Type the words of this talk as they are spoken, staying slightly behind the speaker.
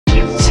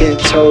10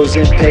 toes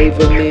in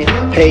pavement,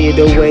 pay it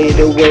away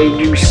the way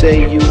you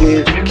say you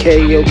will.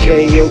 Okay,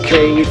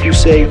 if you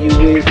say you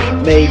will.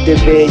 Made the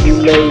bed you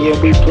lay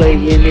and we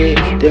playin' it,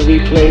 then we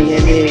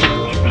playin' it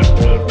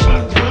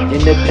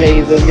in the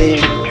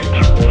pavement,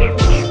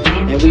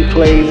 and we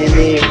playin'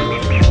 it,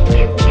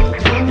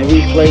 and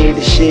we play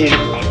the shit,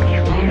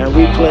 and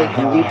we playin' it,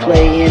 and we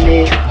playin'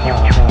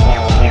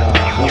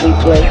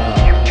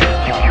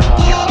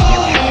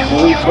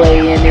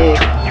 it,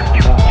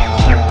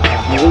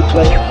 and we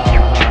play.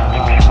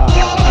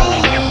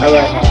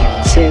 Alright.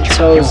 10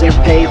 toes in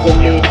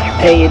pavement,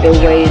 pay it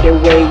away the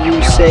way you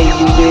say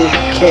you will.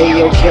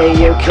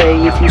 Okay,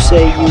 if you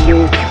say you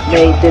will.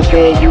 Made the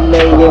bed you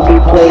lay and we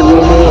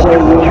playin'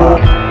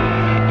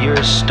 it. You're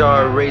a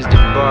star, raise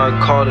the bar,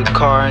 call the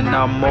car and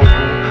I'm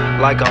mobile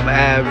like I'm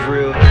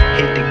Avril.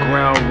 Hit the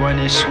ground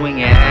running,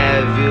 swinging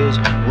Advils.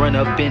 Run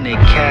up in a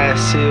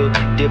castle,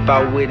 dip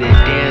out with a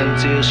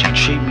damsel. She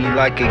treat me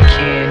like a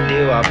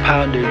candle, I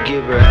pound her,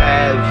 give her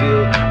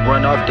Advil.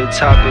 Run off the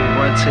topic,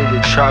 run to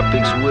the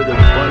tropics with a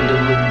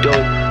bundle of dope,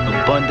 a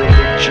bundle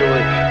of joy.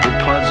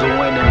 Rapunzel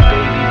and a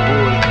baby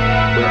boy,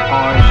 with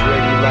arms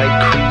ready like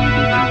Creed.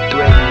 If you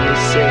threaten to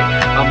say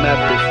I'm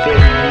after Fetty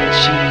and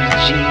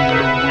cheese,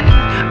 Louis.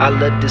 I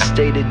left the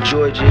state of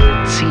Georgia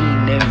a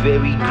teen and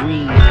very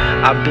green.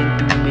 I've been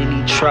through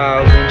many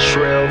trials and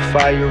trail,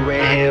 fire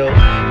and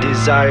hell.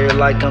 Desire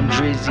like I'm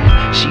Drizzy,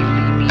 she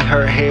leave me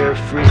her hair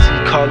frizzy.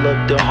 Call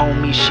up the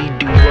homie, she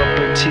do up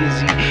her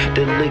tizzy.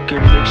 The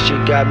liquor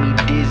mixture got me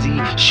dizzy.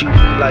 Shoot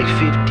me like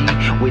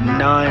 50 with 9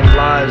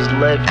 lives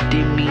left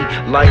in me.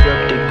 Light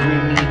up the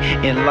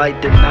grimy and light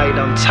the night,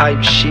 I'm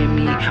type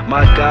shimmy.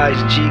 My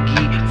guy's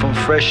jiggy, from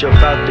fresh up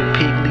out the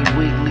Piggly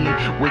Wiggly.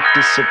 With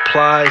the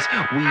supplies,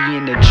 we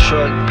in the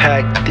truck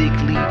packed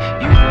thickly.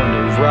 You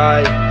wanna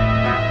ride?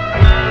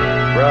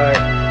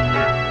 Right.